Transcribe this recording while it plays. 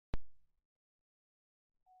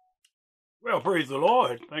Well, praise the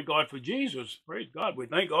Lord. Thank God for Jesus. Praise God. We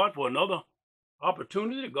thank God for another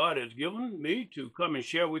opportunity that God has given me to come and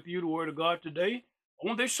share with you the Word of God today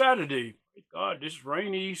on this Saturday. Praise God, this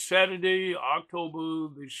rainy Saturday,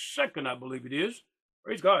 October the 2nd, I believe it is.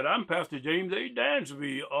 Praise God. I'm Pastor James A.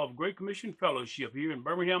 Dansby of Great Commission Fellowship here in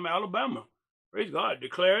Birmingham, Alabama. Praise God,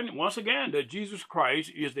 declaring once again that Jesus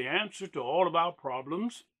Christ is the answer to all of our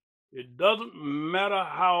problems. It doesn't matter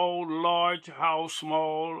how large, how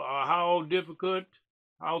small, or how difficult,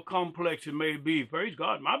 how complex it may be. Praise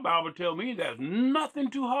God. My Bible tells me there's nothing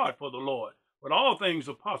too hard for the Lord, but all things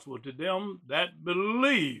are possible to them that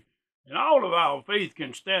believe. And all of our faith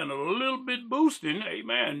can stand a little bit boosting.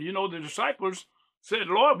 Amen. You know, the disciples said,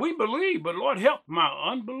 Lord, we believe, but Lord, help my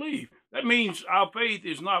unbelief. That means our faith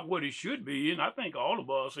is not what it should be. And I think all of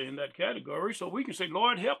us are in that category. So we can say,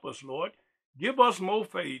 Lord, help us, Lord. Give us more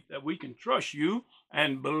faith that we can trust you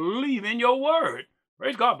and believe in your word.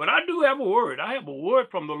 Praise God. But I do have a word. I have a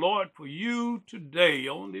word from the Lord for you today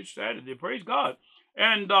on this Saturday. Praise God.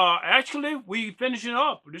 And actually, we finishing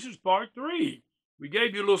up. This is part 3. We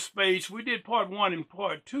gave you a little space. We did part 1 and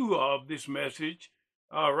part 2 of this message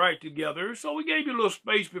right together. So we gave you a little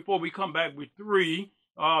space before we come back with 3,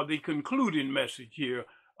 the concluding message here.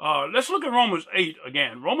 Let's look at Romans 8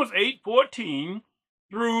 again. Romans 8:14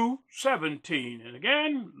 through 17. And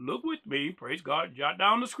again, look with me, praise God, jot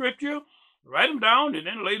down the scripture, write them down, and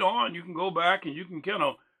then later on you can go back and you can kind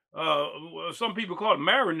of, some people call it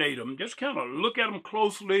marinate them, just kind of look at them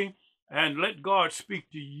closely and let God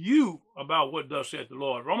speak to you about what thus saith the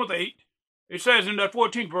Lord. Romans 8, it says in that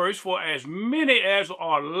 14th verse, for as many as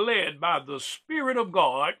are led by the Spirit of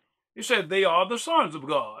God, it says they are the sons of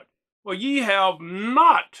God. For ye have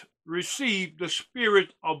not received the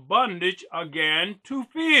spirit of bondage again to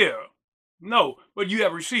fear. No, but you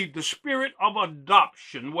have received the spirit of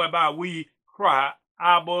adoption, whereby we cry,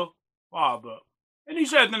 Abba, Father. And he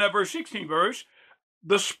says in that verse 16 verse,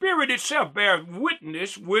 the Spirit itself bears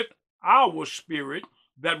witness with our spirit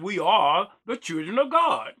that we are the children of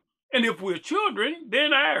God. And if we're children,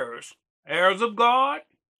 then heirs, heirs of God,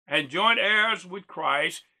 and joint heirs with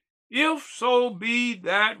Christ, if so be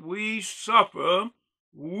that we suffer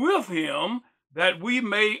with him, that we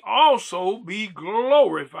may also be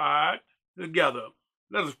glorified together.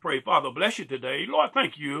 Let us pray. Father, bless you today. Lord,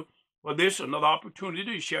 thank you for this, another opportunity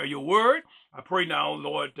to share your word. I pray now,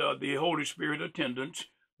 Lord, the Holy Spirit attendance,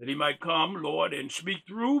 that he might come, Lord, and speak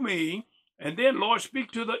through me. And then, Lord,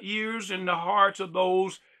 speak to the ears and the hearts of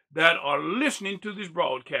those that are listening to this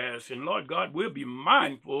broadcast. And Lord God, we'll be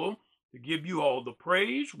mindful to give you all the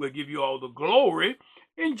praise. We'll give you all the glory.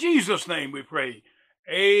 In Jesus' name we pray.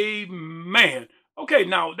 Amen. Okay,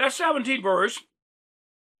 now that 17th verse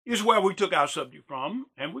is where we took our subject from,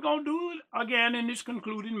 and we're going to do it again in this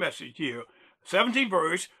concluding message here. 17th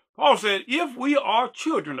verse, Paul said, if we are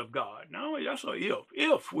children of God. Now, that's a if.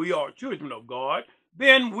 If we are children of God,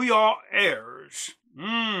 then we are heirs.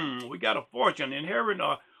 We got a fortune, inheriting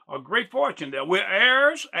a great fortune there. We're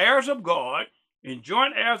heirs, heirs of God, and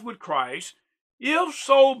joint heirs with Christ, if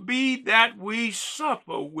so be that we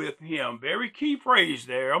suffer with him. Very key phrase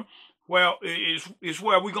there. Well, is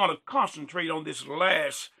where we're going to concentrate on this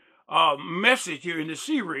last message here in the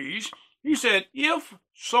series. He said, if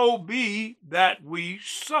so be that we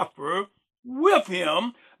suffer with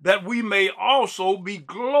him, that we may also be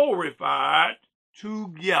glorified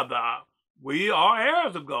together. We are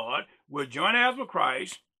heirs of God. We're joint heirs with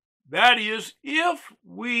Christ. That is, if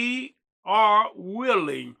we are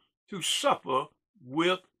willing to suffer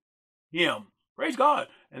with him. Praise God.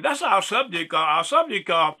 And that's our subject. Our subject,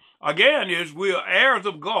 again, is we are heirs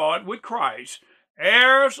of God with Christ.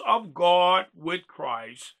 Heirs of God with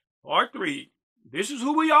Christ. Part 3. This is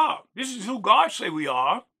who we are. This is who God say we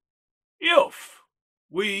are. If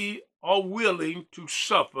we are willing to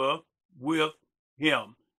suffer with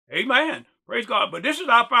him. Amen. Praise God. But this is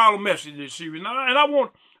our final message this series. And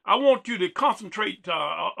I want you to concentrate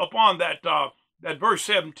upon that verse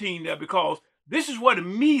 17 there, because this is what the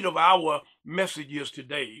meat of our message is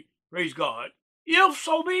today. Praise God. If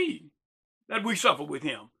so be that we suffer with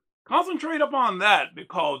him. Concentrate upon that,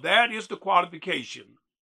 because that is the qualification.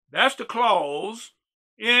 That's the clause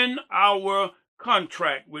in our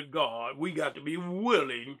contract with God. We got to be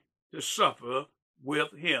willing to suffer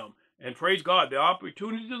with him. And praise God, the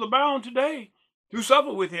opportunities abound today to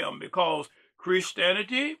suffer with him, because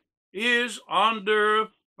Christianity is under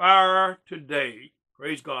fire today.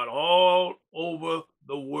 Praise God, all over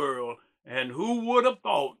the world. And who would have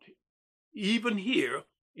thought, even here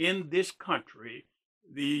in this country,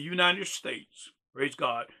 the United States, praise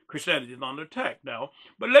God, Christianity is under attack now.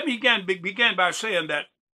 But let me begin by saying that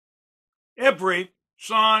every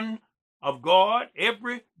son of God,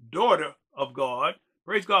 every daughter of God,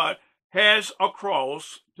 praise God, has a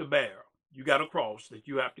cross to bear. You got a cross that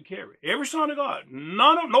you have to carry. Every son of God,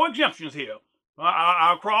 no exemptions here.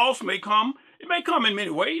 Our cross may come, it may come in many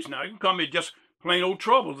ways now. It can come in just plain old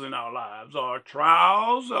troubles in our lives, or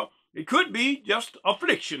trials, it could be just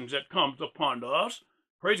afflictions that comes upon us.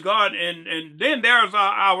 Praise God. And then there's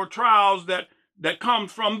our trials that come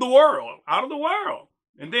from the world, out of the world.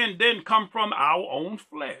 And then come from our own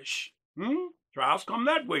flesh. Trials come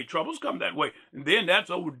that way. Troubles come that way. And then that's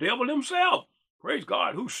old devil himself. Praise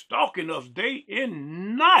God, who's stalking us day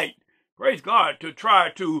and night. Praise God, to try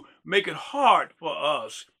to make it hard for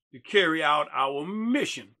us to carry out our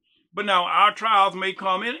mission. But now our trials may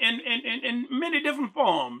come in many different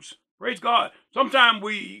forms. Praise God. Sometimes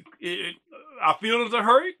our feelings are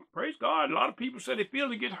hurt. Praise God. A lot of people say they feel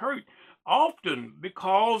they get hurt often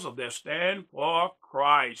because of their stand for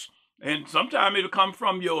Christ. And sometimes it'll come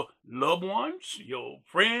from your loved ones, your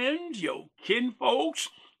friends, your kinfolks.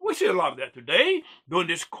 We see a lot of that today during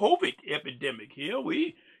this COVID epidemic here.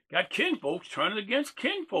 We got kinfolks turning against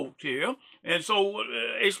kinfolks here. And so,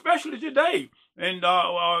 especially today, and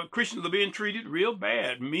Christians are being treated real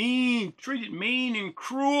bad, treated mean and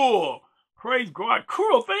cruel. Praise God.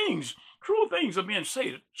 Cruel things are being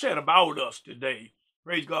said about us today.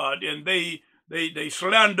 Praise God. And they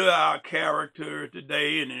slander our character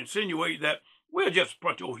today and insinuate that we're just a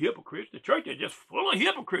bunch of hypocrites. The church is just full of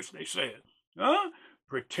hypocrites, they said.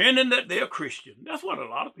 Pretending that they're Christian. That's what a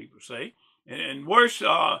lot of people say. And worse,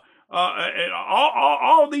 all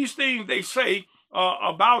these things they say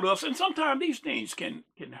about us, and sometimes these things can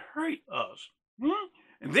hurt us.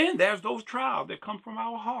 And then there's those trials that come from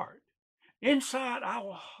our heart, inside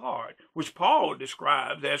our heart, which Paul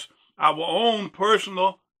describes as our own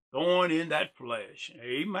personal thorn in that flesh.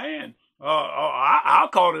 Amen. I'll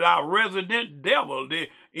call it our resident devil, the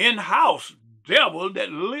in-house devil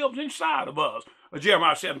that lives inside of us.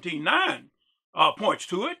 Jeremiah 17:9 points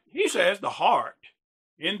to it. He says the heart,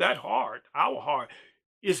 in that heart, our heart,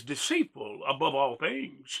 is deceitful above all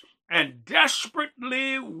things and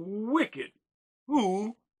desperately wicked.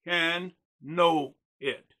 Who can know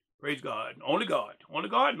it? Praise God. Only God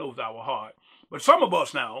knows our heart. But some of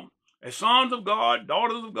us now, as sons of God,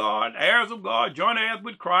 daughters of God, heirs of God, joint heirs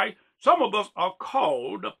with Christ, some of us are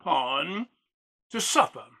called upon to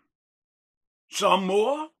suffer. Some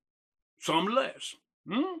more, some less.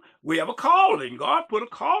 We have a calling. God put a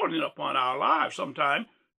calling upon our lives sometime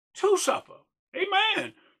to suffer.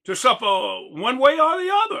 Amen. To suffer one way or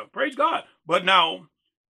the other. Praise God. But now,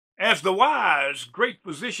 as the wise, great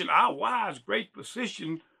physician, our wise, great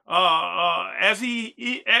physician, as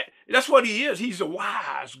that's what he is. He's a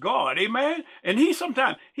wise God. Amen. And he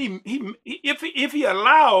sometimes, if he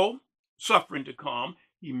allow suffering to come,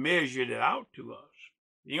 he measured it out to us.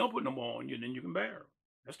 He don't put no more on you than you can bear.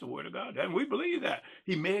 That's the word of God. And we believe that.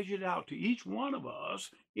 He measured out to each one of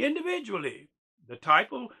us individually the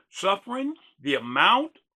type of suffering, the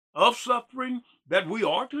amount of suffering that we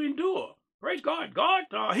are to endure. Praise God. God,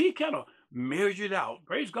 he kind of measured out.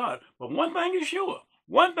 Praise God. But one thing is sure.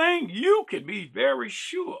 One thing you can be very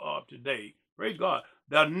sure of today. Praise God.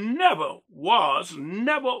 There never was,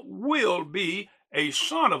 never will be a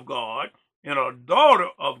son of God and a daughter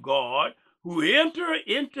of God who enter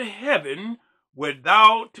into heaven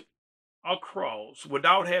without a cross,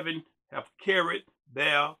 without have carried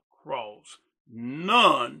their cross.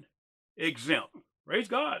 None exempt. Praise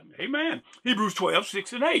God. Amen. Hebrews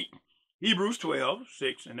 12:6-8. Hebrews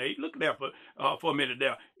 12:6-8. Look there for a minute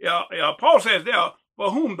there. Paul says there,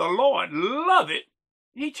 for whom the Lord loveth,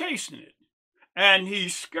 he chasteneth, and he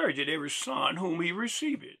scourgeth every son whom he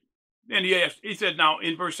receiveth. Then he said now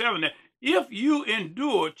in verse 7 that if you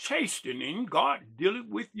endure chastening, God dealeth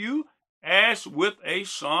with you as with a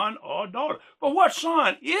son or daughter. For what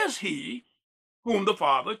son is he whom the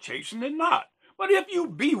Father chasteneth not? But if you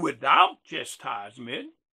be without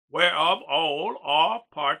chastisement, whereof all are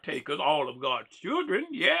partakers, all of God's children,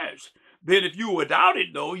 yes, then if you without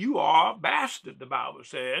it, though, you are a bastard, the Bible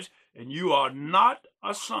says, and you are not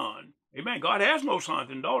a son. Amen. God has no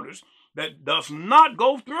sons and daughters that does not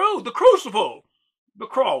go through the crucible, the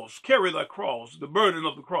cross, carry the cross, the burden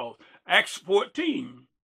of the cross. Acts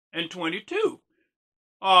 14:22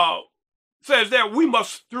 says that we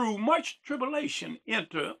must, through much tribulation,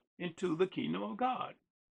 enter into the kingdom of God.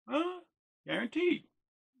 Guaranteed.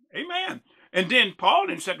 Amen. And then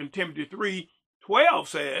Paul in 2 Timothy 3:12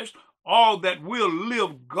 says, all that will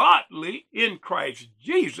live godly in Christ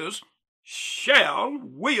Jesus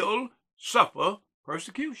will suffer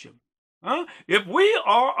persecution. If we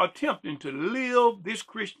are attempting to live this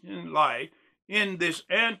Christian life in this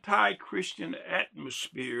anti-Christian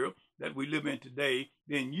atmosphere that we live in today,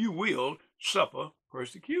 then you will suffer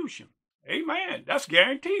persecution. Amen. That's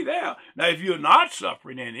guaranteed there. Now, if you're not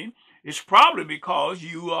suffering any, it's probably because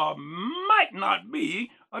you might not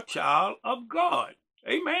be a child of God.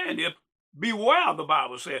 Amen. Beware, the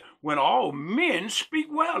Bible said, when all men speak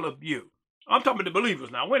well of you. I'm talking to the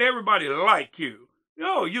believers now. When everybody like you,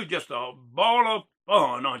 you're just a ball of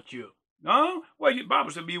fun, aren't you? Well, the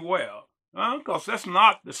Bible said beware. Because that's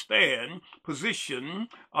not the stand position.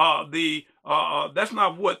 That's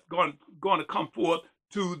not what's going to come forth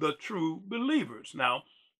to the true believers. Now,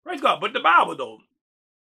 praise God. But the Bible, though,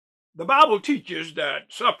 the Bible teaches that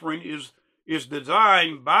suffering is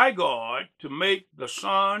designed by God to make the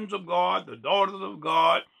sons of God, the daughters of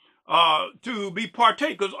God, to be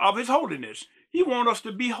partakers of his holiness. He wants us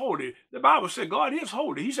to be holy. The Bible said God is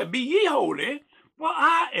holy. He said, be ye holy, for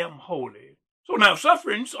I am holy. So now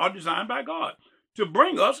sufferings are designed by God to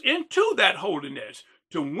bring us into that holiness,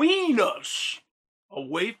 to wean us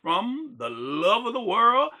away from the love of the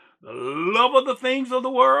world, the love of the things of the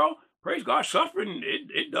world. Praise God, suffering,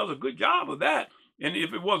 it does a good job of that. And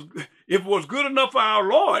if it was good enough for our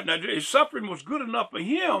Lord, now if suffering was good enough for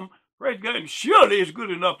him, praise God, and surely it's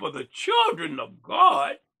good enough for the children of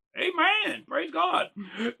God. Amen. Praise God.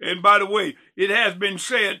 And by the way, it has been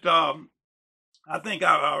said, I think,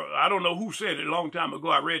 I don't know who said it a long time ago.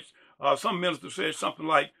 I read some minister said something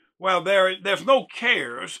like, well, there's no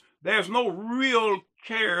cares. There's no real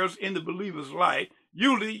cares in the believer's life.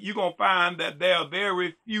 Usually you're going to find that there are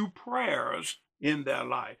very few prayers in their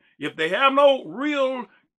life. If they have no real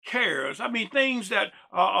cares, I mean, things that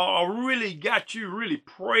really got you really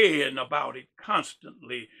praying about it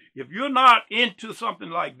constantly. If you're not into something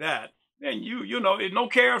like that, then no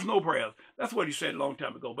cares, no prayers. That's what he said a long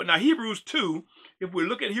time ago. But now Hebrews 2, if we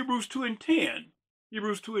look at Hebrews 2 and 10,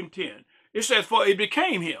 it says, for it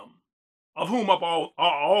became him, of whom are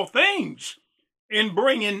all things, in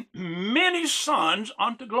bringing many sons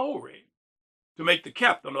unto glory, to make the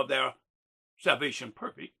captain of their salvation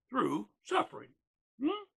perfect through suffering.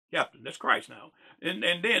 Captain, that's Christ now. And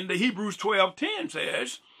then the Hebrews 12:10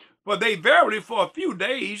 says, for they verily for a few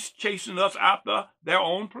days chastened us after their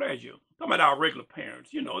own pleasure. Talking about our regular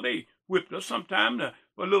parents, they whipped us sometime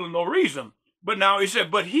for little no reason. But now he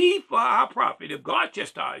said, but he for our profit. If God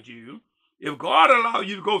chastised you, if God allowed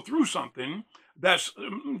you to go through something that's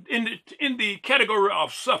in the category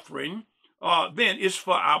of suffering, then it's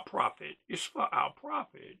for our profit. It's for our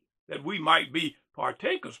profit, that we might be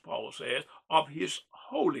partakers, Paul says, of his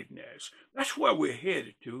holiness. That's where we're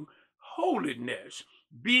headed to, holiness,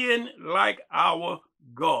 being like our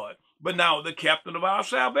God. But now the captain of our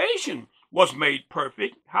salvation was made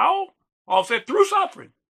perfect. How? Paul said, through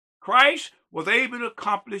suffering. Christ was able to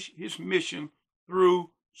accomplish his mission through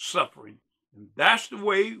suffering. And that's the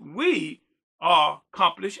way we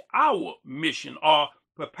accomplish our mission, or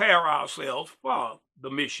prepare ourselves for the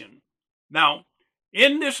mission. Now,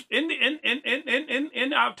 in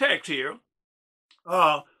our text here,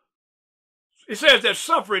 it says that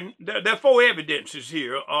suffering, there are four evidences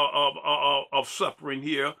here of suffering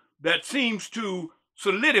here that seems to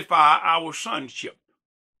solidify our sonship.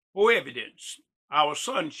 Four evidence, our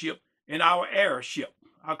sonship and our heirship.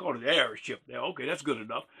 I call it heirship there. Okay, that's good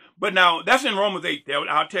enough. But now, that's in Romans 8, there,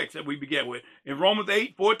 our text that we began with. In Romans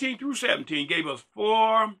 8, 14 through 17, gave us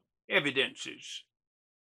four evidences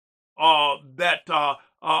of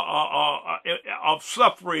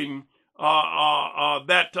suffering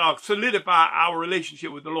that solidify our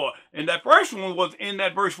relationship with the Lord. And that first one was in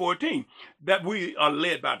that verse 14, that we are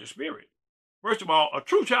led by the Spirit. First of all, a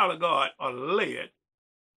true child of God are led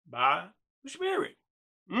by the Spirit.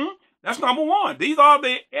 That's number one. These are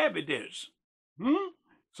the evidence.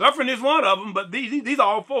 Suffering is one of them, but these are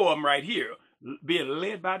all four of them right here, being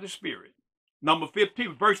led by the Spirit. Number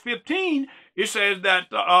 15, verse 15, it says that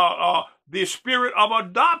the spirit of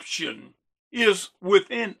adoption is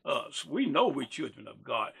within us. We know we're children of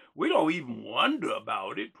God. We don't even wonder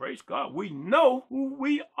about it. Praise God. We know who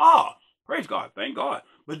we are. Praise God. Thank God.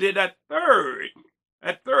 But then that third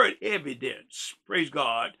evidence, praise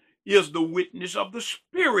God, is the witness of the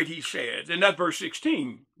Spirit, he says. And that's verse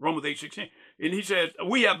 16, Romans 8:16. And he says,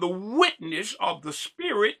 we have the witness of the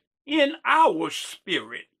Spirit in our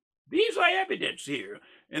spirit. These are evidence here.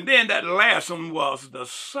 And then that last one was the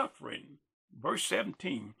suffering. Verse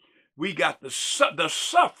 17. We got the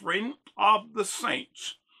suffering of the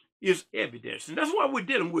saints is evidence. And that's what we're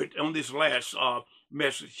dealing with on this last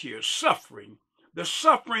message here. Suffering. The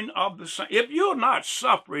suffering of the saints. If you're not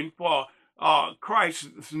suffering for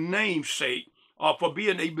Christ's name's sake, or for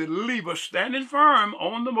being a believer standing firm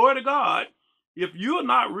on the word of God, if you're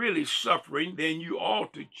not really suffering, then you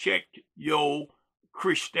ought to check your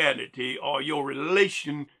Christianity or your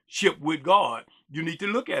relationship with God. You need to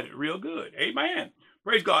look at it real good. Amen.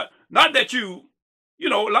 Praise God. Not that a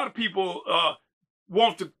lot of people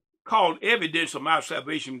want to call evidence of my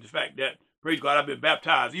salvation the fact that, praise God, I've been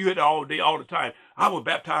baptized. You hear it all day, all the time. I was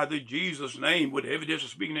baptized in Jesus' name with evidence of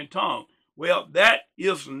speaking in tongues. Well, that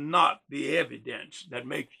is not the evidence that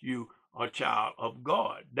makes you a child of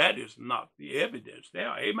God. That is not the evidence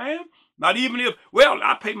there. Amen. Not even if,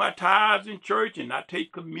 I pay my tithes in church and I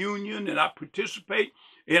take communion and I participate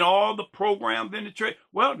in all the programs in the church.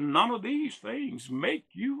 Well, none of these things make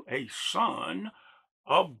you a son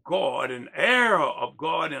of God, an heir of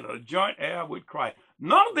God, and a joint heir with Christ.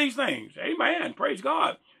 None of these things. Amen. Praise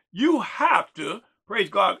God. You have to, praise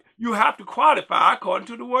God, you have to qualify according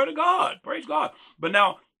to the word of God. Praise God. But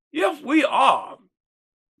now, if we are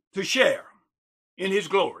to share in his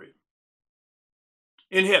glory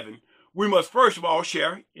in heaven, we must first of all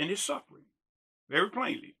share in his suffering. Very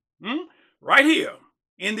plainly. Right here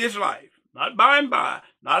in this life. Not by and by,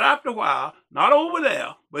 not after a while, not over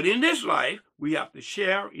there, but in this life, we have to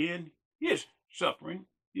share in his suffering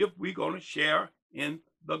if we're going to share in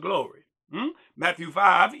the glory. Matthew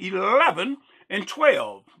 5:11 and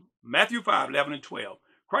 12. Matthew 5:11 and 12.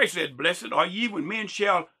 Christ said, "Blessed are ye when men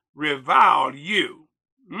shall revile you."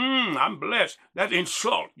 I'm blessed. That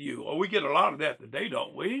insult you. Oh, we get a lot of that today,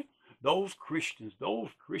 don't we? Those Christians.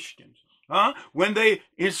 When they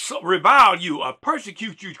revile you or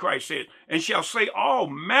persecute you, Christ said, and shall say all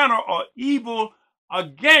manner of evil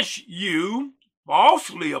against you,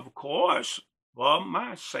 falsely, of course, for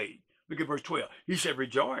my sake. Look at verse 12. He said,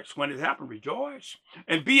 rejoice. When it happened, rejoice.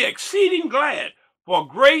 And be exceeding glad, for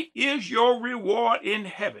great is your reward in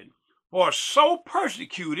heaven. For so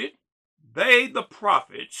persecuted they the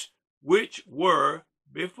prophets which were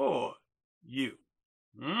before you.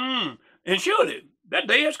 And surely that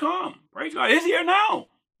day has come. Praise God. It's here now.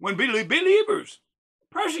 When believers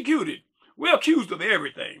persecuted, we're accused of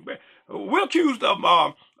everything. We're accused of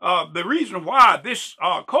the reason why this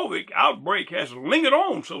COVID outbreak has lingered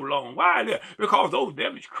on so long. Why? Because those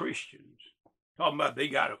devilish Christians talking about they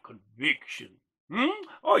got a conviction.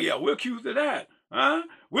 Oh yeah, we're accused of that.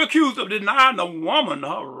 We're accused of denying the woman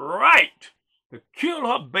her right to kill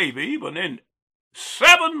her baby even in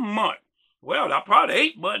 7 months. Well, now probably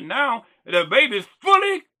 8 months now, the baby's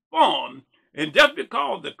fully formed. And just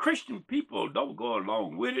because the Christian people don't go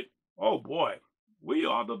along with it, oh boy, we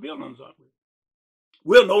are the villains of it.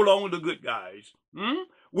 We're no longer the good guys.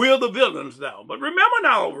 We're the villains now. But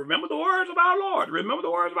remember the words of our Lord. Remember the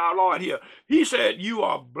words of our Lord here. He said, you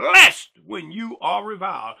are blessed when you are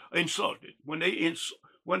reviled, insulted, when they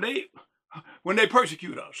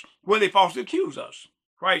persecute us, when they falsely accuse us.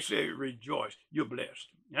 Christ said, rejoice, you're blessed.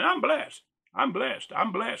 And I'm blessed. I'm blessed.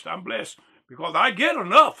 I'm blessed. I'm blessed because I get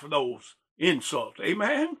enough of those insults.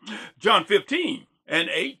 Amen. John 15 and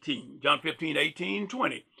 18. John 15, 18,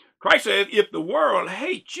 20. Christ says, if the world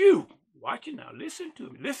hates you, watch it now. Listen to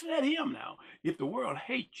me. Listen at him now. If the world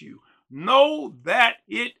hates you, know that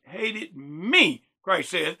it hated me, Christ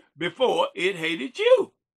says, before it hated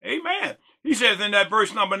you. Amen. He says in that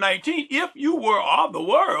verse number 19, if you were of the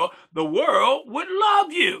world would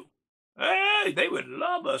love you. Hey, they would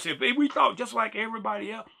love us if we thought just like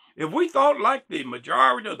everybody else. If we thought like the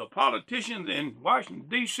majority of the politicians in Washington,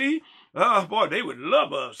 D.C., boy, they would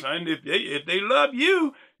love us. And if they love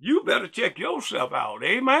you, you better check yourself out.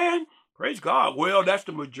 Amen? Praise God. Well, that's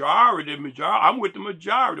the majority. I'm with the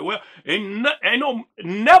majority. Well,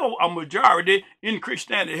 never a majority in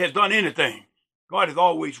Christianity has done anything. God has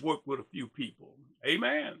always worked with a few people.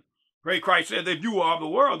 Amen. Pray Christ said that if you are of the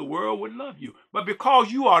world would love you. But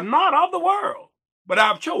because you are not of the world, but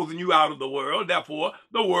I've chosen you out of the world, therefore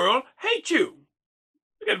the world hates you.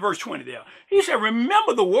 Look at verse 20 there. He said,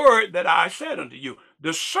 remember the word that I said unto you.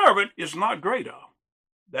 The servant is not greater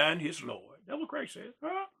than his Lord. That's what Christ said.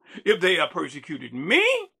 If they have persecuted me,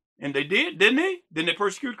 and they did, didn't they? Didn't they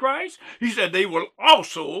persecute Christ? He said they will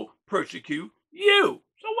also persecute you.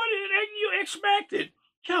 So what did you expected?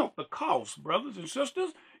 Count the cost, brothers and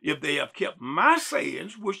sisters. If they have kept my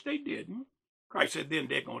sayings, which they didn't, Christ said then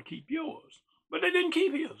they're going to keep yours. But they didn't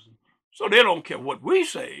keep his. So they don't care what we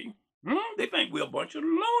say. They think we're a bunch of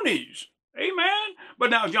loonies. Amen? But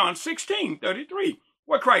now John 16:33,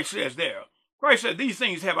 what Christ says there. Christ said, these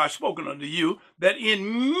things have I spoken unto you, that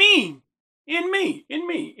in me, you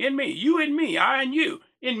in me, I in you,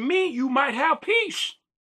 in me you might have peace.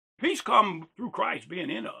 Peace comes through Christ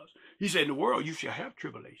being in us. He said, in the world you shall have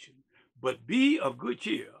tribulation, but be of good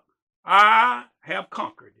cheer. I have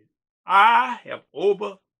conquered it. I have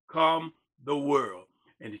overcome the world.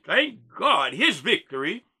 And thank God his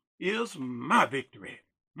victory is my victory.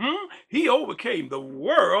 He overcame the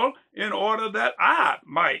world in order that I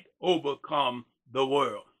might overcome the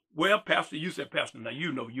world. Well, Pastor, you said, Pastor, now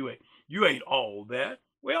you know you ain't all that.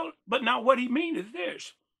 Well, but now what he means is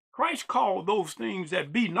this. Christ called those things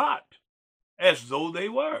that be not as though they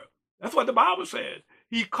were. That's what the Bible says.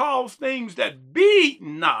 He calls things that be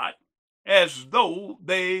not as though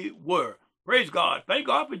they were. Praise God. Thank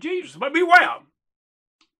God for Jesus. But beware.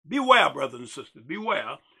 Beware, brothers and sisters.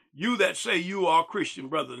 Beware. You that say you are Christian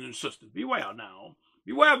brothers and sisters. Beware now.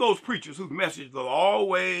 Beware of those preachers whose message is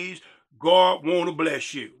always, God want to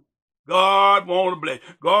bless you. God want to bless.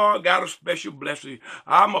 God got a special blessing.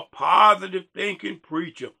 I'm a positive thinking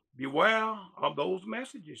preacher. Beware of those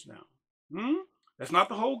messages now. That's not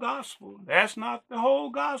the whole gospel. That's not the whole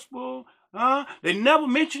gospel. They never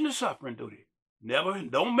mention the suffering, do they? Never.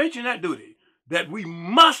 Don't mention that, do they? That we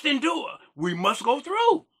must endure. We must go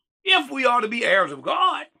through if we are to be heirs of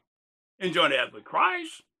God and join heirs with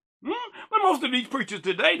Christ. But most of these preachers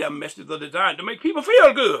today, their messages are designed to make people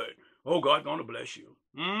feel good. Oh, God's going to bless you.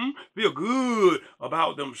 Feel good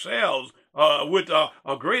about themselves with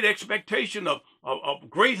a great expectation of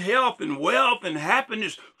great health and wealth and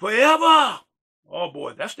happiness forever. Oh,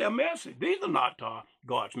 boy, that's their message. These are not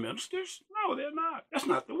God's ministers. No, they're not. That's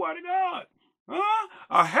not the word of God.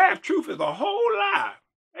 A half-truth is a whole lie.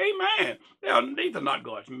 Amen. These are not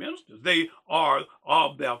God's ministers. They are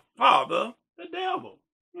of their father, the devil.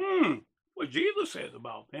 What Jesus says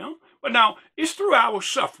about them. But now, it's through our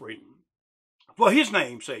suffering, for his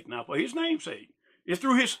name's sake. Now, for his name's sake. It's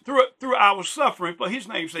through our suffering, for his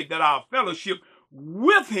name's sake, that our fellowship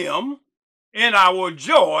with him and our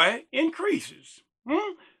joy increases.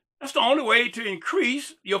 That's the only way to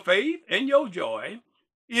increase your faith and your joy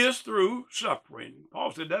is through suffering.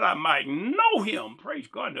 Paul said that I might know him, praise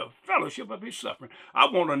God, in the fellowship of his suffering. I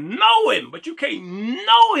want to know him, but you can't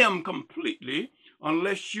know him completely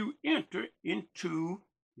unless you enter into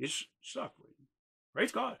his suffering.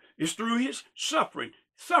 Praise God. It's through his suffering.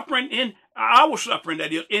 Suffering in our suffering,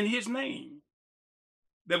 that is, in his name,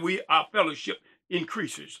 that our fellowship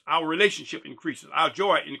increases, our relationship increases, our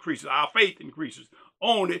joy increases, our faith increases,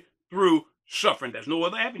 only through suffering. There's no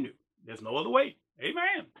other avenue. There's no other way.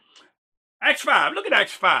 Amen. Acts 5. Look at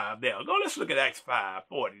Acts 5 there. Let's look at Acts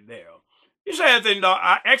 5:40 there. It says in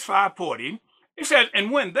Acts 5:40, it says,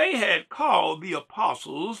 and when they had called the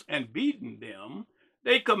apostles and beaten them,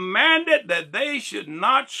 they commanded that they should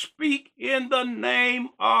not speak in the name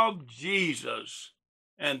of Jesus,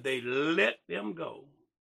 and they let them go.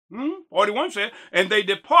 41 says, and they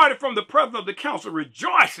departed from the presence of the council,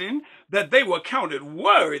 rejoicing that they were counted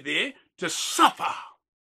worthy to suffer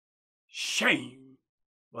shame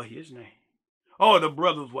for his name. Oh, the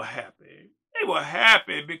brothers were happy. They were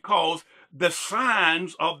happy because the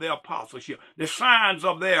signs of their apostleship, the signs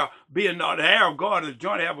of their being the heir of God and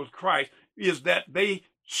joint heir with Christ, is that they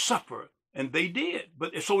suffered, and they did.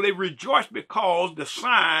 But so they rejoiced because the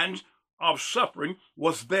signs of suffering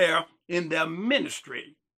was there in their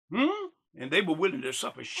ministry. And they were willing to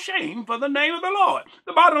suffer shame for the name of the Lord.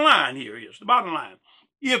 The bottom line here is,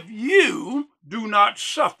 if you do not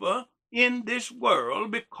suffer in this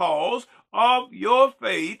world because of your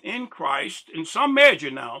faith in Christ, in some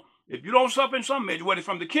measure now, if you don't suffer in some measure, whether it's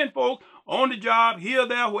from the kinfolk, on the job, here,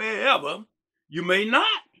 there, wherever, you may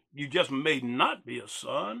not. You just may not be a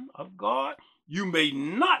son of God. You may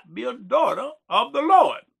not be a daughter of the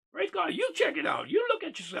Lord. Praise God. You check it out. You look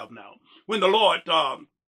at yourself now. When the Lord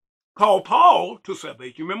called Paul to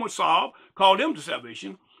salvation, remember Saul called him to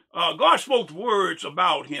salvation, God spoke words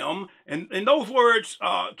about him, and those words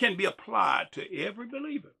can be applied to every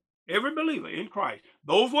believer in Christ.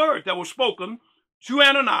 Those words that were spoken to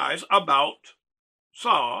Ananias about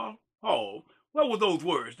Paul, what were those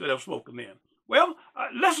words that were spoken then? Well,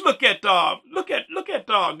 let's look at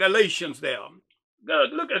Galatians there. Go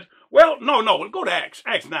to Acts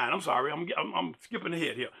 9. I'm sorry, I'm skipping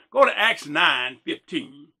ahead here. Go to Acts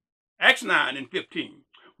 9:15. Acts 9 and 15.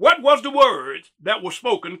 What was the words that were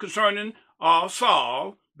spoken concerning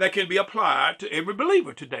Saul that can be applied to every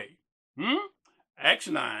believer today? Acts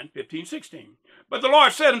 9:15, 16. But the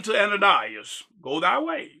Lord said unto Ananias, go thy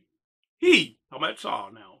way. He, talking about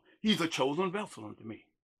Saul now, he's a chosen vessel unto me.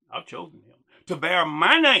 I've chosen him to bear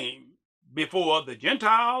my name before the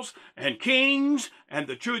Gentiles and kings and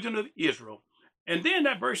the children of Israel. And then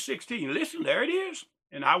that verse 16, listen, there it is.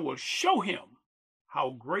 And I will show him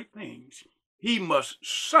how great things he must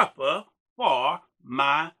suffer for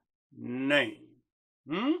my name.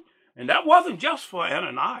 And that wasn't just for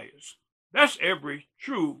Ananias. That's every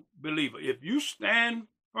true believer. If you stand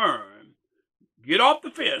firm, get off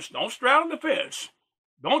the fence, don't straddle the fence,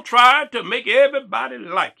 Don't try to make everybody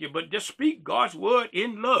like you, but just speak God's word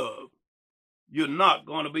in love. You're not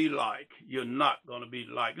going to be like. You're not going to be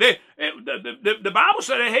like. The Bible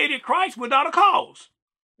said they hated Christ without a cause.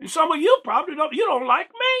 And some of you probably don't. You don't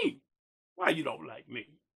like me. Why you don't like me?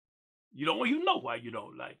 You don't even know why you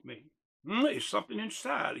don't like me. It's something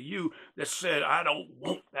inside of you that said, I don't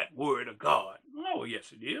want that word of God. Oh,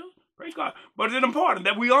 yes, it is. Praise God. But it's important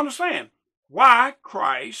that we understand why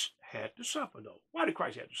Christ had to suffer, though. Why did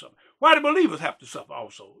Christ have to suffer? Why do believers have to suffer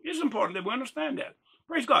also? It's important that we understand that.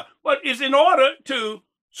 Praise God. But it's in order to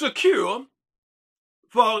secure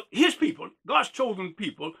for his people, God's chosen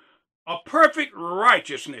people, a perfect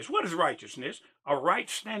righteousness. What is righteousness? A right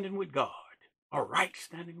standing with God. A right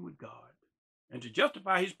standing with God. And to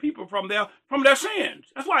justify his people from their sins.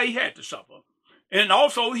 That's why he had to suffer. And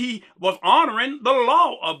also he was honoring the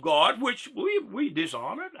law of God, which we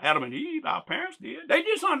dishonored. Adam and Eve, our parents did. They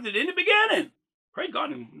dishonored it in the beginning. Praise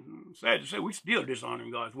God. And sad to say, we still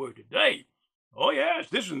dishonoring God's word today. Oh, yes,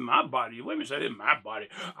 this is my body. Women say, it's my body.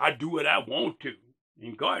 I do what I want to.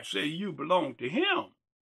 And God said, you belong to him.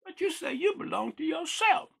 But you say you belong to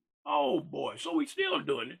yourself. Oh, boy. So we still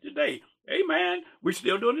doing it today. Amen. We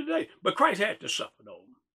still doing it today. But Christ had to suffer, though.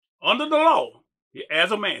 Under the law,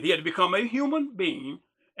 as a man, he had to become a human being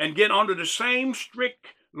and get under the same strict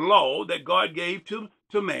law that God gave to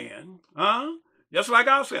man. Just like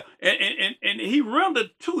ourselves. And he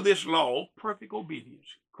rendered to this law perfect obedience.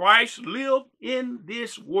 Christ lived in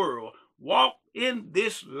this world, walked in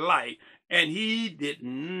this light, and he did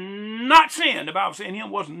not sin. The Bible said in him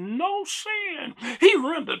was no sin. He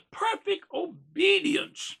rendered perfect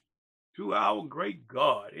obedience to our great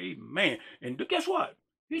God. Amen. And guess what?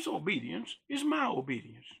 His obedience is my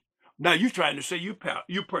obedience. Now, you're trying to say you're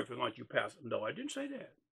perfect, aren't you, Pastor? No, I didn't say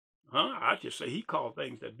that. I just say he called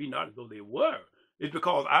things that be not as though they were. It's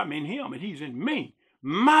because I'm in him and he's in me.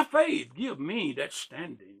 My faith give me that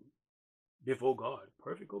standing before God.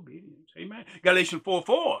 Perfect obedience. Amen. Galatians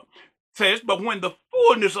 4:4 says, but when the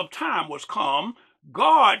fullness of time was come,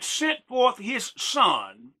 God sent forth his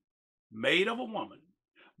son, made of a woman,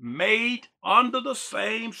 made under the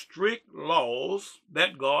same strict laws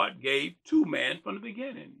that God gave to man from the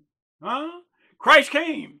beginning. Christ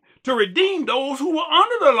came to redeem those who were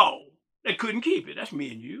under the law that couldn't keep it. That's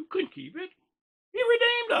me and you. Couldn't keep it. He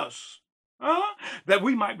redeemed us. That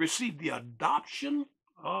we might receive the adoption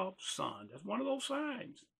of son. That's one of those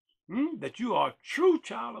signs that you are a true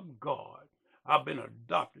child of God. I've been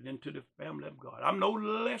adopted into the family of God. I'm no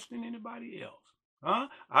less than anybody else.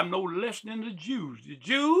 I'm no less than the Jews. The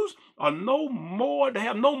Jews are no more, they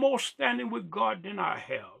have no more standing with God than I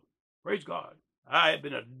have. Praise God. I have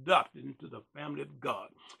been adopted into the family of God.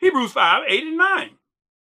 Hebrews 5:8-9.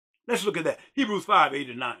 Let's look at that. Hebrews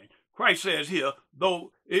 5:8-9. Christ says here,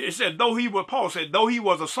 Paul said, though he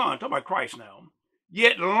was a son, talking about Christ now,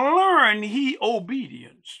 yet learned he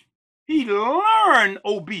obedience. He learned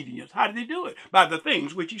obedience. How did he do it? By the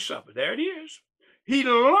things which he suffered. There it is. He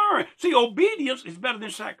learned. See, obedience is better than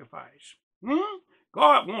sacrifice.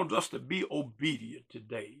 God wants us to be obedient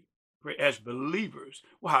today as believers.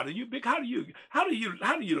 Well, how do you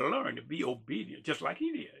learn to be obedient just like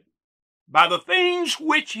he did? By the things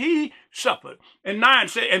which he suffered. And 9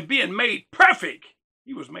 said, and being made perfect,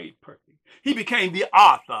 he was made perfect. He became the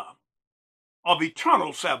author of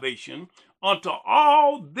eternal salvation unto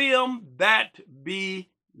all them that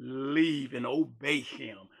believe and obey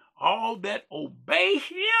him. All that obey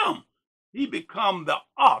him, he become the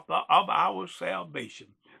author of our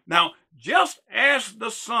salvation. Now, just as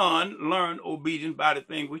the Son learned obedience by the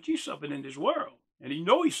thing which he suffered in this world, and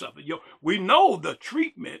he suffered, we know the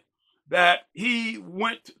treatment that he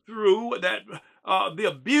went through, that the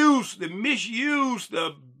abuse, the misuse,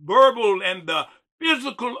 the verbal and the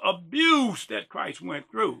physical abuse that Christ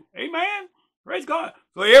went through. Amen. Praise God.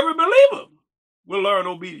 So every believer will learn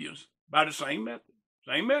obedience by the same method.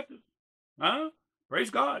 Same method. Praise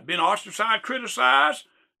God. Been ostracized, criticized,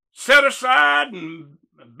 set aside, and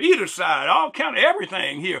beat aside. All kind of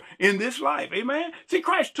everything here in this life. Amen. See,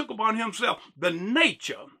 Christ took upon himself the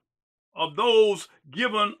nature of those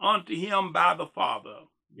given unto him by the Father.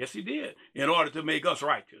 Yes, he did. In order to make us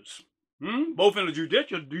righteous. Both in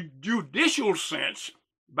the judicial sense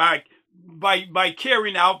by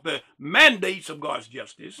carrying out the mandates of God's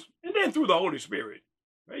justice, and then through the Holy Spirit.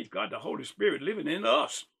 Praise God, the Holy Spirit living in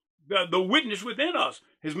us. The witness within us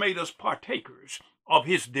has made us partakers of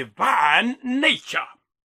his divine nature.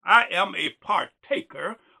 I am a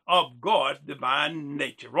partaker of God's divine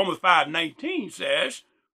nature. Romans 5:19 says,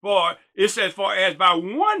 for as by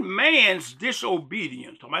one man's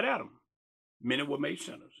disobedience, talking about Adam, many were made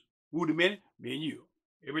sinners. Who the many? Me and you.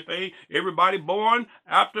 Everybody born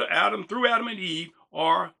after Adam, through Adam and Eve,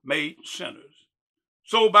 are made sinners.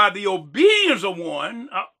 So by the obedience of one,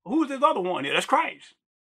 who's this other one here? That's Christ.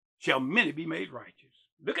 Shall many be made righteous.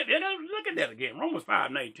 Look at that again. Romans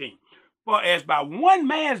 5:19. For as by one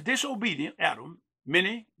man's disobedience, Adam,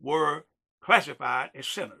 many were classified as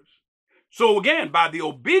sinners. So again, by the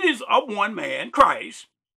obedience of one man, Christ,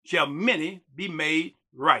 shall many be made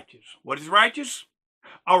righteous. What is righteous?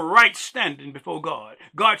 A right standing before God.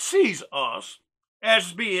 God sees us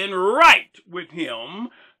as being right with him,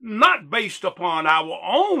 not based upon our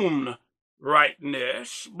own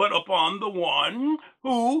rightness, but upon the one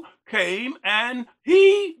who came and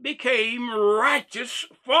he became righteous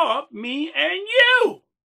for me and you.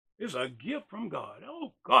 It's a gift from God.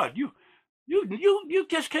 Oh God, you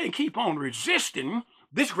just can't keep on resisting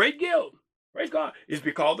this great gift. Praise God. It's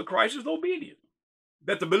because the Christ is obedient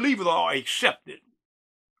that the believers are accepted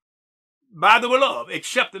by the beloved,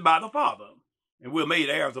 accepted by the Father. And we're made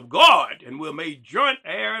heirs of God, and we're made joint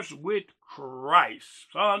heirs with Christ,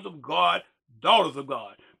 sons of God, daughters of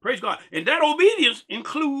God. Praise God. And that obedience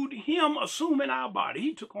include him assuming our body.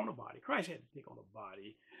 He took on a body. Christ had to take on a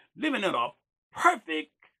body, living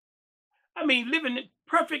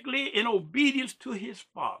perfectly in obedience to his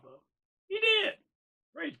Father. He did.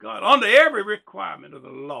 Praise God. Under every requirement of the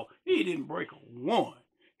law. He didn't break one.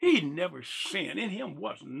 He never sinned. In him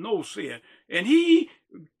was no sin. And he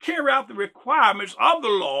carried out the requirements of the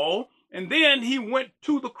law, and then he went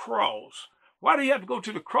to the cross. Why did he have to go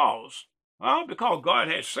to the cross? Because God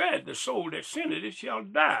had said, the soul that sinneth, it shall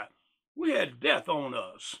die. We had death on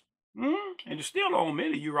us. And it's still on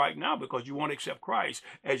many of you right now because you won't accept Christ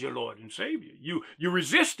as your Lord and Savior. You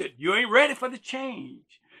resisted. You ain't ready for the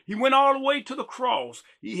change. He went all the way to the cross.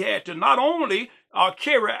 He had to not only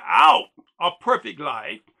carry out a perfect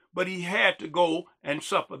life, but he had to go and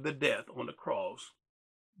suffer the death on the cross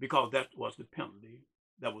because that was the penalty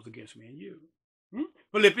that was against me and you.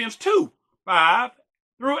 Philippians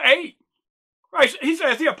 2:5-8. Christ, he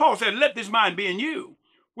says here, Paul said, let this mind be in you,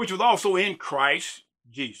 which was also in Christ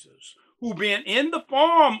Jesus, who being in the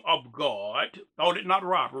form of God, thought it not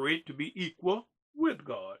robbery to be equal with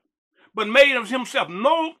God, but made of himself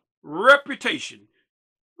no reputation.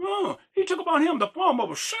 He took upon him the form of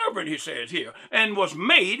a servant, he says here, and was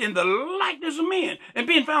made in the likeness of men, and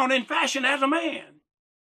being found in fashion as a man.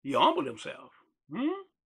 He humbled himself.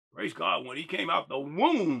 Praise God. When he came out the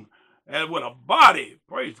womb and with a body,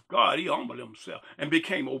 praise God, he humbled himself and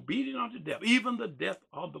became obedient unto death, even the death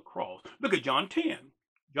of the cross. Look at John 10.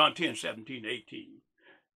 John 10:17-18.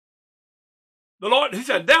 The Lord, he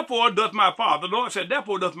said, therefore doth my Father, the Lord said,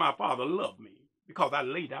 therefore doth my Father love me, because I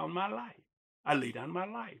lay down my life. I laid down my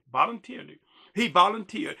life voluntarily. He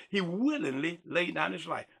volunteered. He willingly laid down his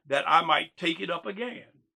life that I might take it up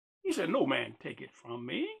again. He said, no man take it from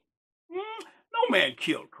me. No man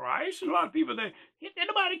killed Christ. And a lot of people think, did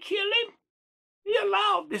nobody kill him? He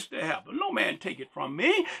allowed this to happen. No man take it from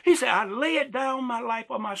me. He said, I lay it down my life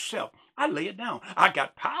for myself. I lay it down. I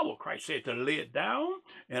got power, Christ said, to lay it down,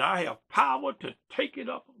 and I have power to take it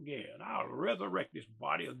up again. I'll resurrect this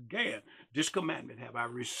body again. This commandment have I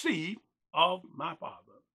received of my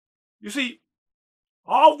Father. You see,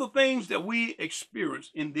 all the things that we experience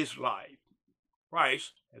in this life,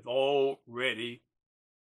 Christ has already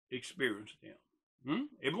experienced them.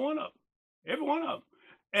 Every one of them. Every one of them.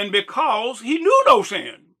 And because he knew no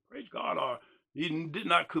sin, praise God, or he did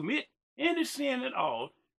not commit any sin at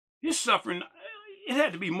all, his suffering, it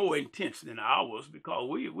had to be more intense than ours because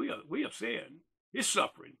we have sinned. His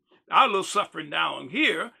suffering, our little suffering down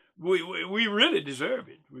here, we really deserve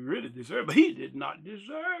it. We really deserve it. But he did not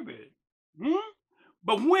deserve it.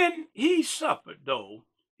 But when he suffered, though,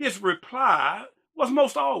 his reply was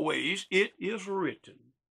most always, it is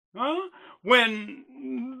written. When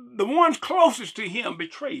the ones closest to him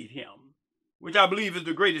betrayed him, which I believe is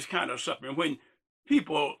the greatest kind of suffering, when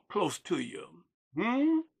people close to you,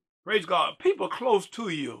 praise God, people close to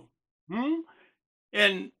you,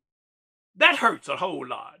 and that hurts a whole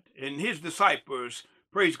lot. And his disciples,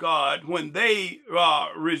 praise God, when they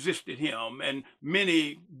resisted him, and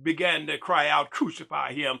many began to cry out,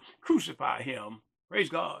 crucify him, praise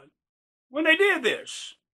God. When they did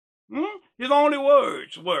this, his only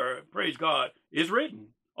words were, praise God, is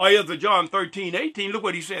written. Or is the John 13:18, look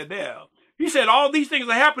what he said there. He said, all these things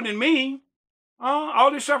are happening to me, all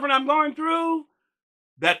this suffering I'm going through,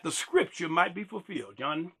 that the scripture might be fulfilled.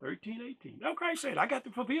 John 13:18. Now Christ said, I got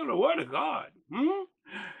to fulfill the word of God.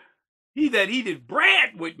 He that eateth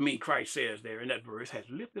bread with me, Christ says there in that verse, has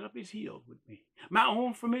lifted up his heels with me. My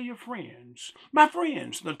own familiar friends, my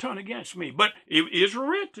friends, don't turn against me. But it is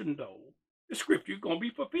written, though. The scripture is going to be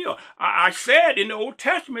fulfilled. I said in the Old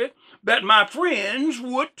Testament that my friends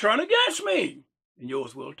would turn against me, and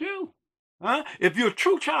yours will too. Huh? If you're a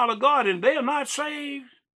true child of God and they are not saved,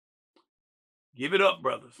 give it up,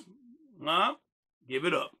 brothers. Huh? Give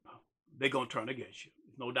it up. They're going to turn against you.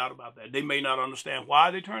 There's no doubt about that. They may not understand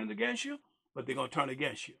why they're turning against you, but they're going to turn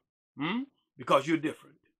against you. Because you're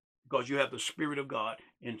different. Because you have the Spirit of God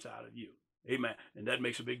inside of you. Amen. And that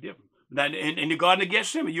makes a big difference. Now, in the Garden of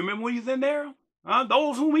Gethsemane, you remember when he was in there?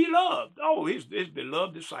 Those whom he loved. Oh, his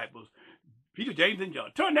beloved disciples. Peter, James, and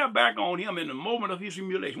John. Turned their back on him in the moment of his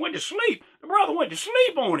humiliation. Went to sleep. The brother went to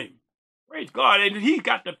sleep on him. Praise God. And he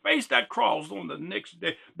got to face that cross on the next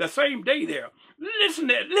day, the same day there. Listen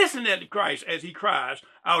to Christ as he cries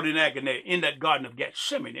out in agony in that Garden of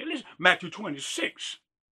Gethsemane. Listen, Matthew 26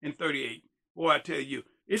 and 38. Boy, I tell you,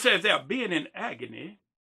 it says there, being in agony,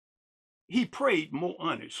 he prayed more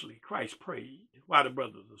earnestly. Christ prayed while the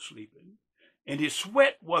brothers were sleeping. And his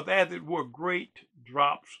sweat was as it were great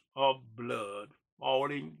drops of blood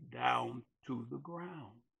falling down to the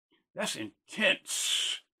ground. That's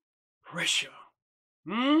intense pressure.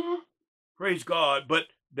 Praise God. But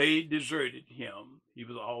they deserted him. He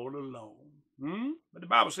was all alone. But the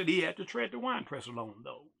Bible said he had to tread the winepress alone,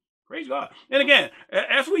 though. Praise God. And again,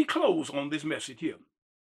 as we close on this message here,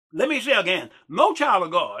 let me say again, no child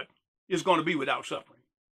of God is going to be without suffering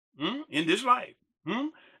in this life.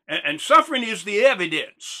 And suffering is the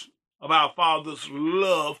evidence of our Father's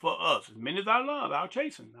love for us. As many as I love, I'll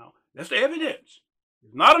chasten. Now, that's the evidence.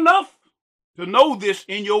 It's not enough to know this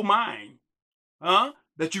in your mind,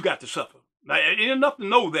 that you got to suffer. Now, it ain't enough to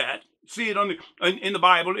know that, see it in the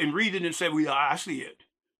Bible and read it and say, well, I see it.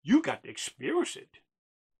 You got to experience it.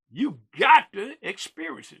 You got to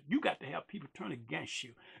experience it. You got to have people turn against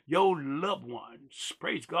you. Your loved ones,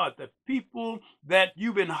 praise God, the people that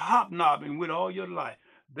you've been hobnobbing with all your life,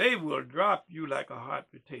 they will drop you like a hot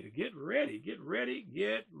potato. Get ready, get ready,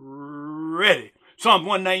 get ready. Psalm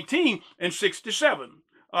 119 and 67.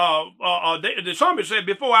 The psalmist said,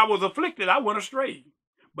 before I was afflicted, I went astray.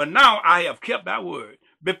 But now I have kept thy word.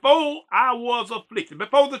 Before I was afflicted,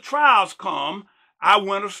 before the trials come, I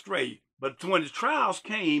went astray. But when the trials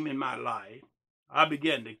came in my life, I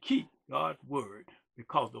began to keep God's word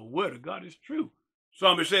because the word of God is true.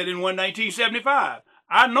 Somebody said in 119:75,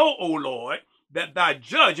 I know, O Lord, that thy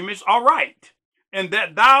judgments are right, and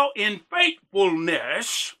that thou in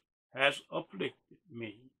faithfulness hast afflicted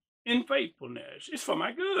me. In faithfulness. It's for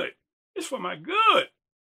my good. It's for my good.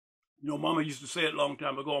 You know, Mama used to say it a long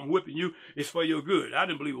time ago, I'm whipping you, it's for your good. I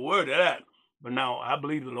didn't believe a word of that. But now I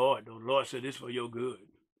believe the Lord. The Lord said it's for your good.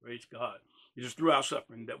 Praise God. It is through our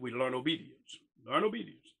suffering that we learn obedience. Learn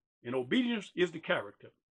obedience. And obedience is the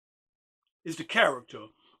character. It's the character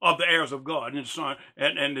of the heirs of God and the Son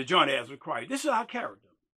and the joint heirs of Christ. This is our character.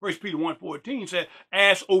 1 Peter 1:14 said,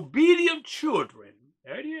 as obedient children,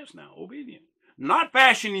 there it is now, obedient. Not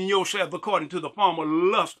fashioning yourself according to the form of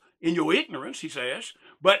lust in your ignorance, he says,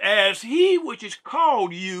 but as he which is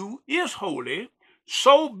called you is holy,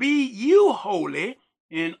 so be you holy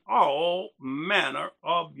in all manner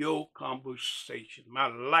of your conversation. My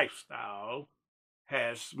lifestyle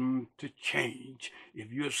has to change.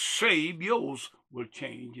 If you're saved, yours will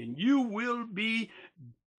change, and you will be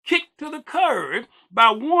kicked to the curb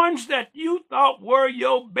by ones that you thought were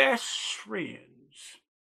your best friends.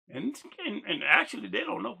 And actually, they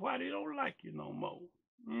don't know why they don't like you no more.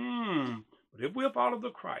 But if we're followers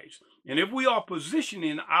of Christ, and if we are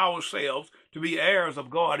positioning ourselves to be heirs of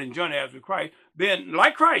God and joint heirs with Christ, then,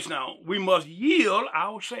 like Christ now, we must yield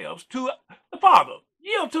ourselves to the Father.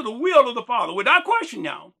 Yield to the will of the Father without question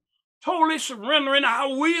now. Totally surrendering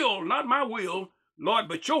our will, not my will, Lord,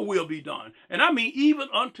 but your will be done. And I mean even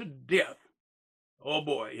unto death. Oh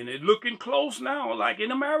boy, and it's looking close now, like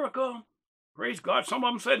in America. Praise God. Some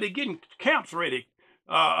of them said they're getting camps ready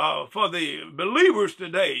for the believers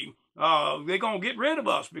today. They're going to get rid of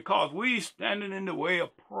us because we standing in the way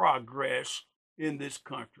of progress in this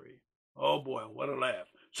country. Oh boy, what a laugh.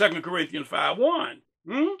 2 Corinthians 5:1.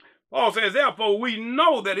 Paul says, therefore, we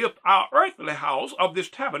know that if our earthly house of this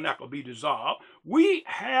tabernacle be dissolved, we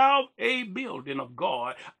have a building of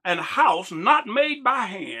God, and a house not made by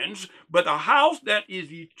hands, but a house that is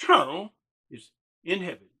eternal, is in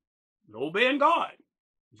heaven. But obeying God,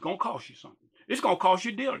 it's going to cost you something. It's going to cost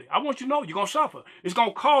you dearly. I want you to know you're going to suffer. It's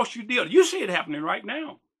going to cost you dearly. You see it happening right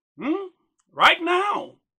now. Right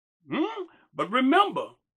now. But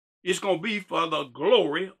remember, it's going to be for the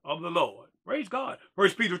glory of the Lord. Praise God. 1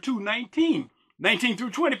 Peter 2:19 through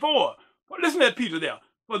 24. Well, listen to Peter there.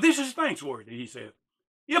 For this is thanksworthy, he said.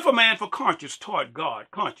 If a man for conscience toward God,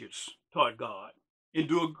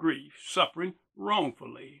 endure grief, suffering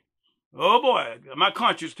wrongfully, Oh boy, my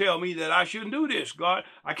conscience tell me that I shouldn't do this. God,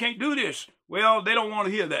 I can't do this. Well, they don't want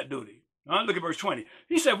to hear that, do they? Look at verse 20.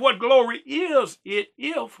 He said, what glory is it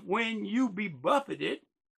if when you be buffeted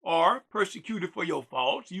or persecuted for your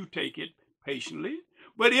faults, you take it patiently?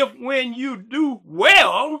 But if when you do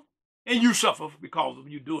well and you suffer because of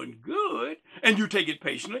you doing good and you take it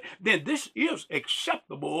patiently, then this is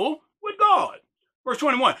acceptable with God. Verse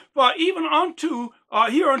 21, for even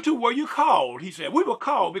hereunto were you called, he said. We were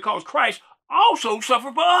called because Christ also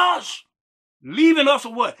suffered for us, leaving us a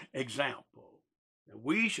what? Example, that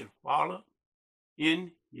we should follow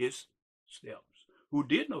in his steps. Who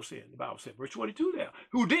did no sin, the Bible said, verse 22 there.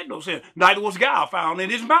 Who did no sin, neither was guile found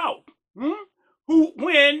in his mouth. Who,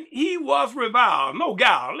 when he was reviled, no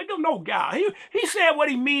guile, look at no guile. He said what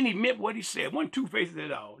he meant what he said. Wasn't two-faced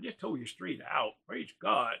at all. Just told you straight out. Praise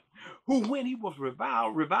God. Who, when he was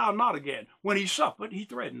reviled not again. When he suffered, he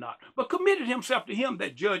threatened not, but committed himself to him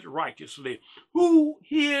that judged righteously. Who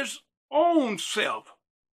his own self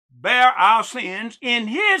bare our sins in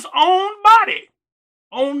his own body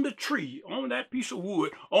on the tree, on that piece of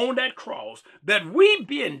wood, on that cross, that we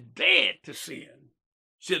being dead to sin,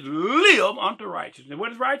 should live unto righteousness.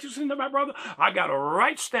 What is righteousness, my brother? I got a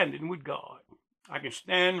right standing with God. I can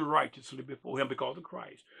stand righteously before him because of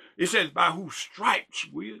Christ. It says, by whose stripes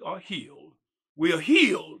we are healed. We are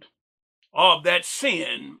healed of that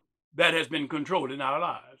sin that has been controlled in our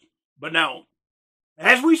lives. But now,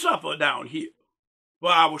 as we suffer down here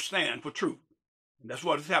for our stand for truth, and that's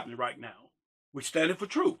what is happening right now. We're standing for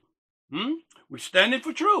truth. We're standing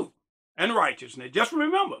for truth and righteousness. Just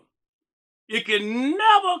remember, it can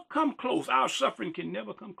never come close. Our suffering can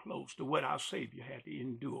never come close to what our Savior had to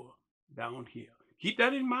endure down here. Keep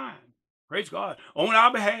that in mind. Praise God. On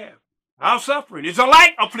our behalf, our suffering is a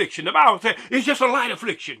light affliction. The Bible says it's just a light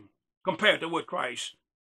affliction compared to what Christ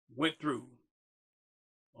went through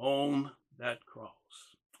on that cross.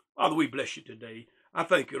 Father, we bless you today. I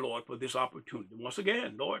thank you, Lord, for this opportunity once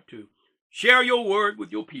again, Lord, to share your word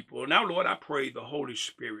with your people. Now, Lord, I pray the Holy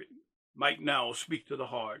Spirit might now speak to the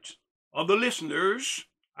hearts of the listeners.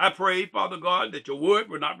 I pray, Father God, that your word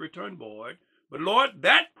will not return void. But Lord,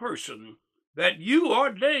 that person that you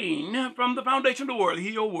ordained from the foundation of the world,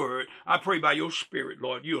 hear your word. I pray by your Spirit,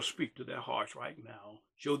 Lord, you'll speak to their hearts right now.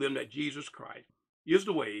 Show them that Jesus Christ is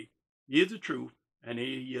the way, he is the truth, and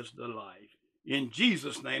he is the life. In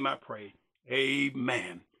Jesus' name I pray,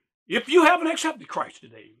 amen. If you haven't accepted Christ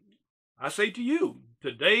today, I say to you,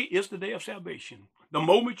 today is the day of salvation. The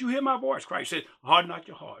moment you hear my voice, Christ said, harden not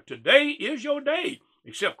your heart. Today is your day.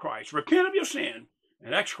 Accept Christ. Repent of your sin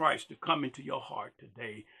and ask Christ to come into your heart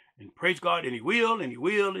today. And praise God, and he will, and he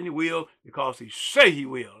will, and he will, because he say he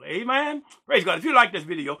will. Amen. Praise God. If you like this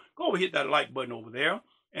video, go over and hit that like button over there.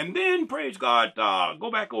 And then, praise God,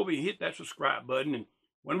 go back over and hit that subscribe button. And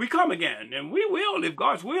when we come again, and we will, if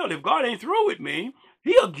God's will, if God ain't through with me,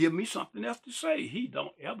 he'll give me something else to say. He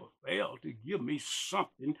don't ever fail to give me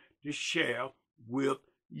something to share with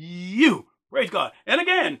you. Praise God. And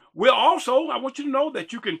again, I want you to know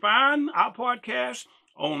that you can find our podcast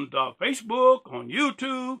on Facebook, on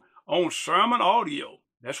YouTube, on Sermon Audio.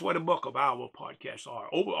 That's where the bulk of our podcasts are.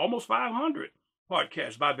 Over almost 500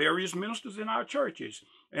 podcasts by various ministers in our churches.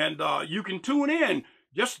 And you can tune in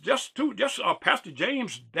just Pastor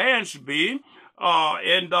James Dansby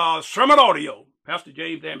and Sermon Audio. Pastor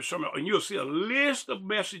James Dansby Sermon, and you'll see a list of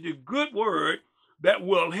messages, good word, that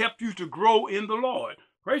will help you to grow in the Lord.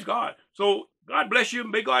 Praise God. So God bless you.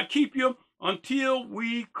 May God keep you until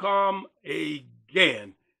we come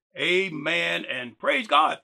again. Amen. And praise God.